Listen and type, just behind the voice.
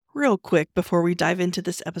Real quick before we dive into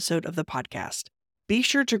this episode of the podcast, be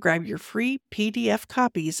sure to grab your free PDF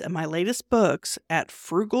copies of my latest books at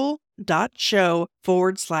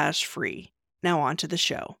frugal.show/free. Now on to the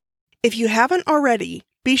show. If you haven't already,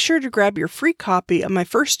 be sure to grab your free copy of my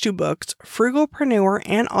first two books, Frugalpreneur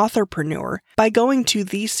and Authorpreneur, by going to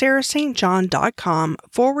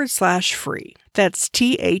thesarahstjohn.com/free. That's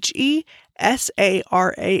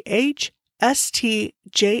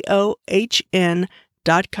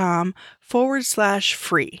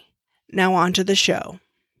TheSarahStjohn.com/free. Now on to the show.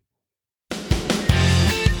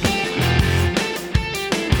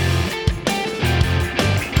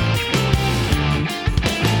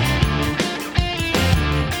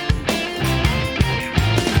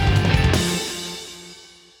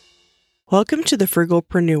 Welcome to the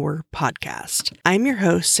Frugalpreneur podcast. I'm your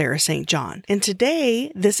host, Sarah St. John, and today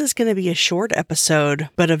this is going to be a short episode,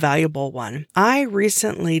 but a valuable one. I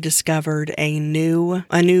recently discovered a new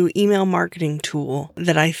email marketing tool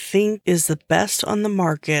that I think is the best on the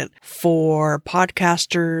market for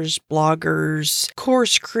podcasters, bloggers,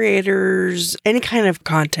 course creators, any kind of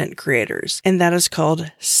content creators, and that is called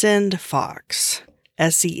SendFox.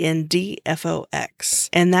 SendFox.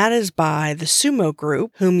 And that is by the Sumo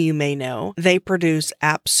Group, whom you may know. They produce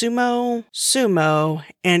AppSumo, Sumo,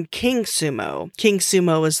 and King Sumo. King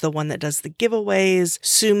Sumo is the one that does the giveaways.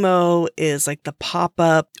 Sumo is like the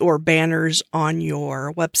pop-up or banners on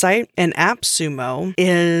your website. And AppSumo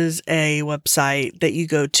is a website that you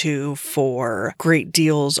go to for great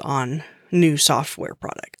deals on new software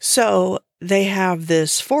products. So they have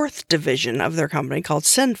this fourth division of their company called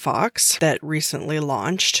SendFox that recently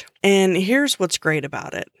launched. And here's what's great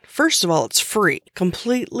about it. First of all, it's free,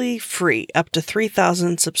 completely free, up to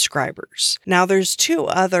 3,000 subscribers. Now they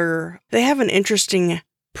have an interesting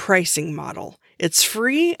pricing model. It's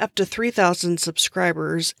free up to 3,000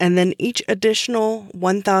 subscribers, and then each additional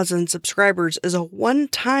 1,000 subscribers is a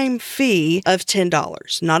one-time fee of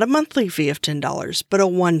 $10. Not a monthly fee of $10, but a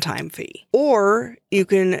one-time fee. Or you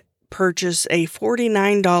can purchase a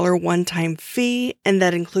 $49 one-time fee, and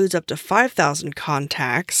that includes up to 5,000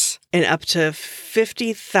 contacts and up to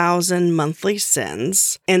 50,000 monthly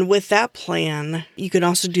sends. And with that plan, you can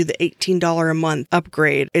also do the $18 a month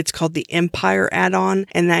upgrade. It's called the Empire add-on,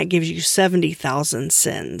 and that gives you 70,000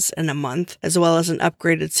 sends in a month, as well as an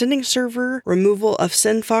upgraded sending server, removal of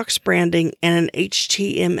SendFox branding, and an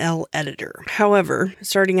HTML editor. However,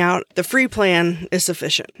 starting out, the free plan is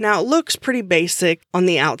sufficient. Now, it looks pretty basic on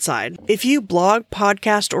the outside. If you blog,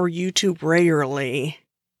 podcast, or YouTube regularly,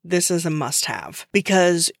 this is a must-have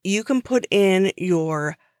because you can put in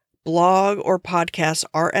your blog or podcast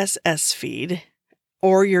RSS feed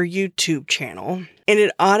or your YouTube channel, and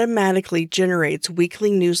it automatically generates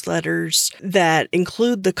weekly newsletters that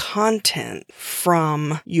include the content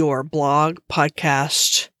from your blog,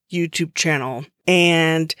 podcast, YouTube channel.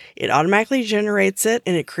 And it automatically generates it,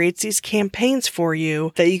 and it creates these campaigns for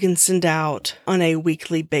you that you can send out on a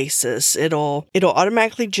weekly basis. It'll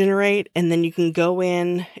automatically generate, and then you can go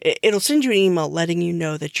in. It'll send you an email letting you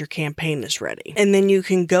know that your campaign is ready. And then you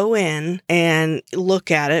can go in and look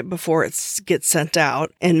at it before it gets sent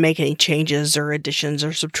out and make any changes or additions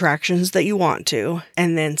or subtractions that you want to,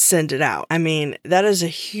 and then send it out. I mean, that is a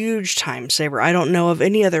huge time saver. I don't know of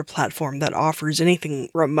any other platform that offers anything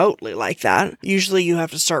remotely like that. Usually you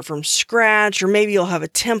have to start from scratch, or maybe you'll have a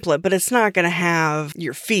template, but it's not going to have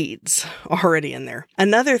your feeds already in there.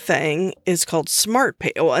 Another thing is called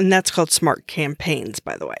and that's called Smart Campaigns,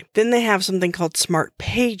 by the way. Then they have something called Smart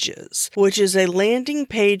Pages, which is a landing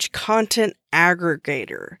page content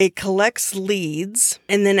aggregator. It collects leads,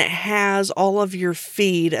 and then it has all of your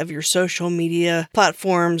feed of your social media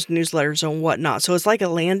platforms, newsletters, and whatnot. So it's like a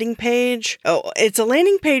landing page. It's a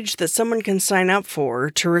landing page that someone can sign up for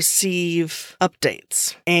to receive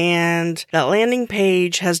updates. And that landing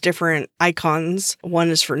page has different icons. One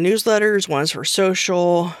is for newsletters, one is for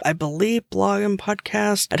social, I believe blog and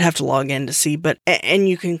podcast. I'd have to log in to see, and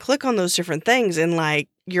you can click on those different things and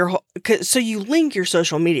so you link your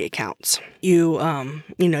social media accounts. You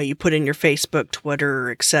put in your Facebook,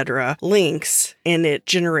 Twitter, etc. links, and it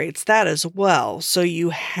generates that as well. So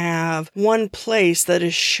you have one place that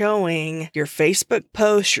is showing your Facebook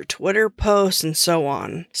posts, your Twitter posts, and so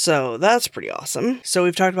on. So that's pretty awesome. So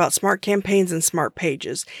we've talked about Smart Campaigns and Smart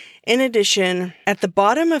Pages. In addition, at the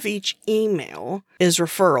bottom of each email is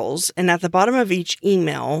referrals. And at the bottom of each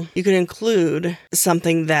email, you can include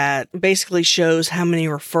something that basically shows how many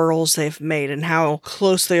referrals they've made and how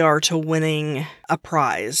close they are to winning a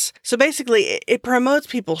prize. So basically, it promotes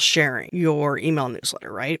people sharing your email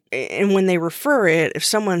newsletter, right? And when they refer it, if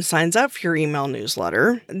someone signs up for your email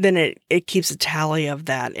newsletter, then it keeps a tally of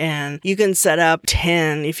that. And you can set up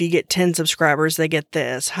 10. If you get 10 subscribers, they get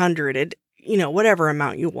this, 100. Whatever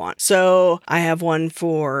amount you want. So I have one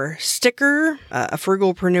for sticker, a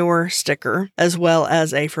Frugalpreneur sticker, as well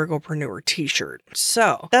as a Frugalpreneur t-shirt.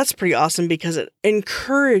 So that's pretty awesome because it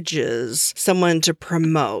encourages someone to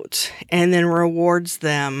promote and then rewards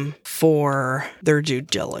them for their due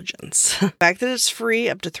diligence. The fact that it's free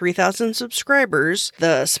up to 3,000 subscribers,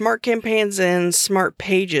 the Smart Campaigns and Smart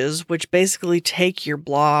Pages, which basically take your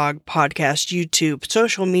blog, podcast, YouTube,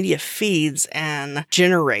 social media feeds and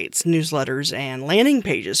generates newsletters and landing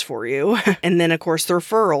pages for you. And then, of course, the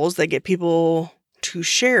referrals that get people to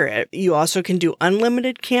share it. You also can do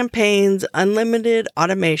unlimited campaigns, unlimited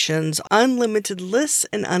automations, unlimited lists,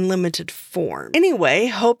 and unlimited forms. Anyway,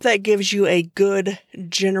 hope that gives you a good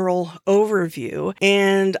general overview.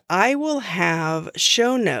 And I will have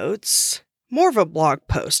show notes, more of a blog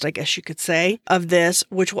post, I guess you could say, of this,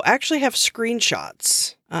 which will actually have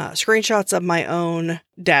screenshots of my own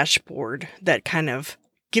dashboard that kind of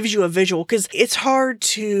gives you a visual, because it's hard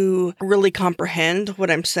to really comprehend what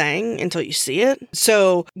I'm saying until you see it.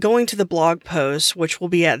 So going to the blog post, which will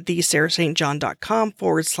be at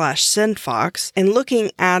thesarahstjohn.com/sendfox, and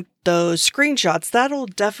looking at those screenshots, that'll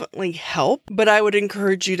definitely help. But I would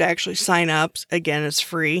encourage you to actually sign up. Again, it's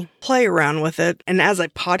free. Play around with it. And as a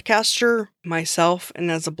podcaster myself and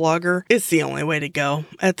as a blogger, it's the only way to go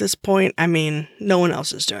at this point. I mean, no one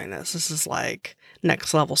else is doing this. This is like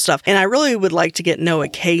next level stuff. And I really would like to get Noah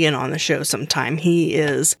Kagan on the show sometime. He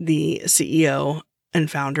is the CEO and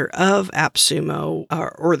founder of AppSumo,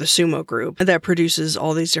 or the Sumo Group, that produces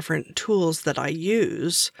all these different tools that I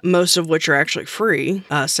use, most of which are actually free.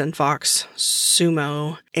 SendFox,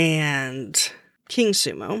 Sumo, and King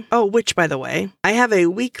Sumo. Oh, which, by the way, I have a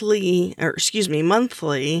monthly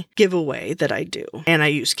giveaway that I do, and I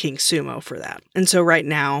use King Sumo for that. And so right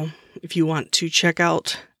now, if you want to check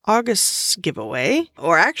out August's giveaway,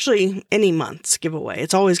 or actually any month's giveaway,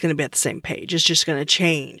 it's always going to be at the same page. It's just going to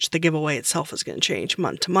change. The giveaway itself is going to change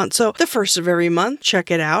month to month. So the first of every month, check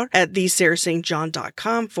it out at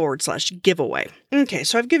thesarahstjohn.com/giveaway. Okay,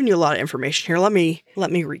 so I've given you a lot of information here. Let me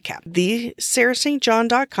recap.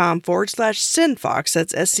 thesarahstjohn.com/sendfox,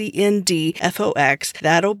 that's SENDFOX.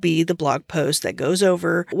 That'll be the blog post that goes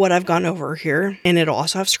over what I've gone over here, and it'll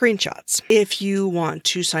also have screenshots. If you want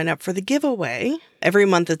to sign up for the giveaway, every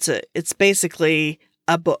month it's basically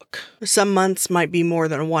a book. Some months might be more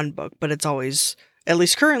than one book, but it's always, at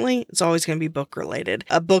least currently, it's always going to be book related.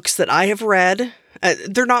 Books that I have read.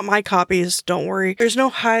 They're not my copies, don't worry. There's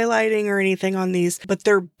no highlighting or anything on these, but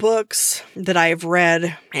they're books that I have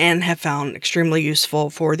read and have found extremely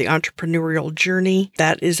useful for the entrepreneurial journey.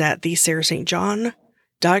 That is at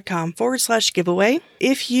thesarahstjohn.com/giveaway.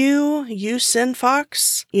 If you use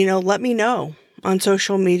SendFox, let me know on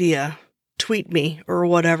social media. Tweet me or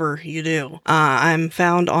whatever you do. I'm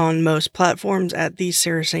found on most platforms at the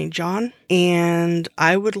Sarah St. John, and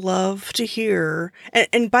I would love to hear.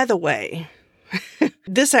 And by the way,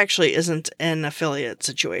 this actually isn't an affiliate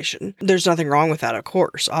situation. There's nothing wrong with that, of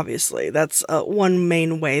course, obviously. That's one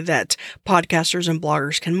main way that podcasters and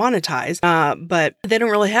bloggers can monetize, but they don't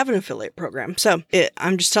really have an affiliate program. So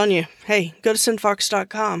I'm just telling you, hey, go to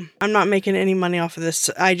sendfox.com. I'm not making any money off of this.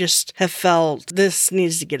 I just have felt this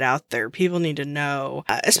needs to get out there. People need to know,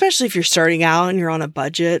 especially if you're starting out and you're on a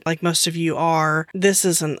budget, like most of you are. This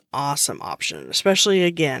is an awesome option, especially,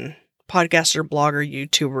 again, podcaster, blogger,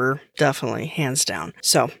 YouTuber, definitely, hands down.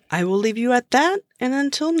 So I will leave you at that, and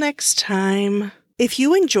until next time. If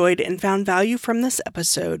you enjoyed and found value from this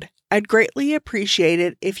episode, I'd greatly appreciate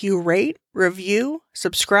it if you rate, review,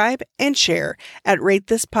 subscribe, and share at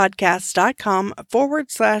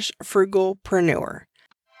ratethispodcast.com/frugalpreneur.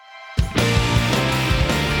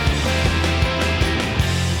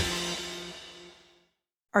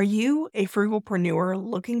 Are you a frugalpreneur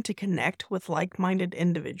looking to connect with like-minded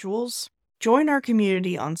individuals? Join our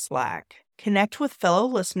community on Slack, connect with fellow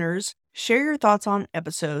listeners, share your thoughts on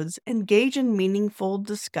episodes, engage in meaningful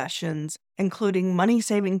discussions, including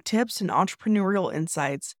money-saving tips and entrepreneurial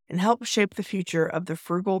insights, and help shape the future of the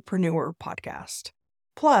Frugalpreneur podcast.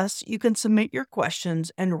 Plus, you can submit your questions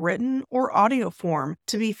in written or audio form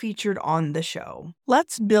to be featured on the show.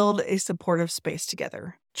 Let's build a supportive space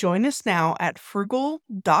together. Join us now at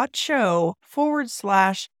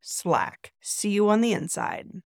frugal.show/Slack. See you on the inside.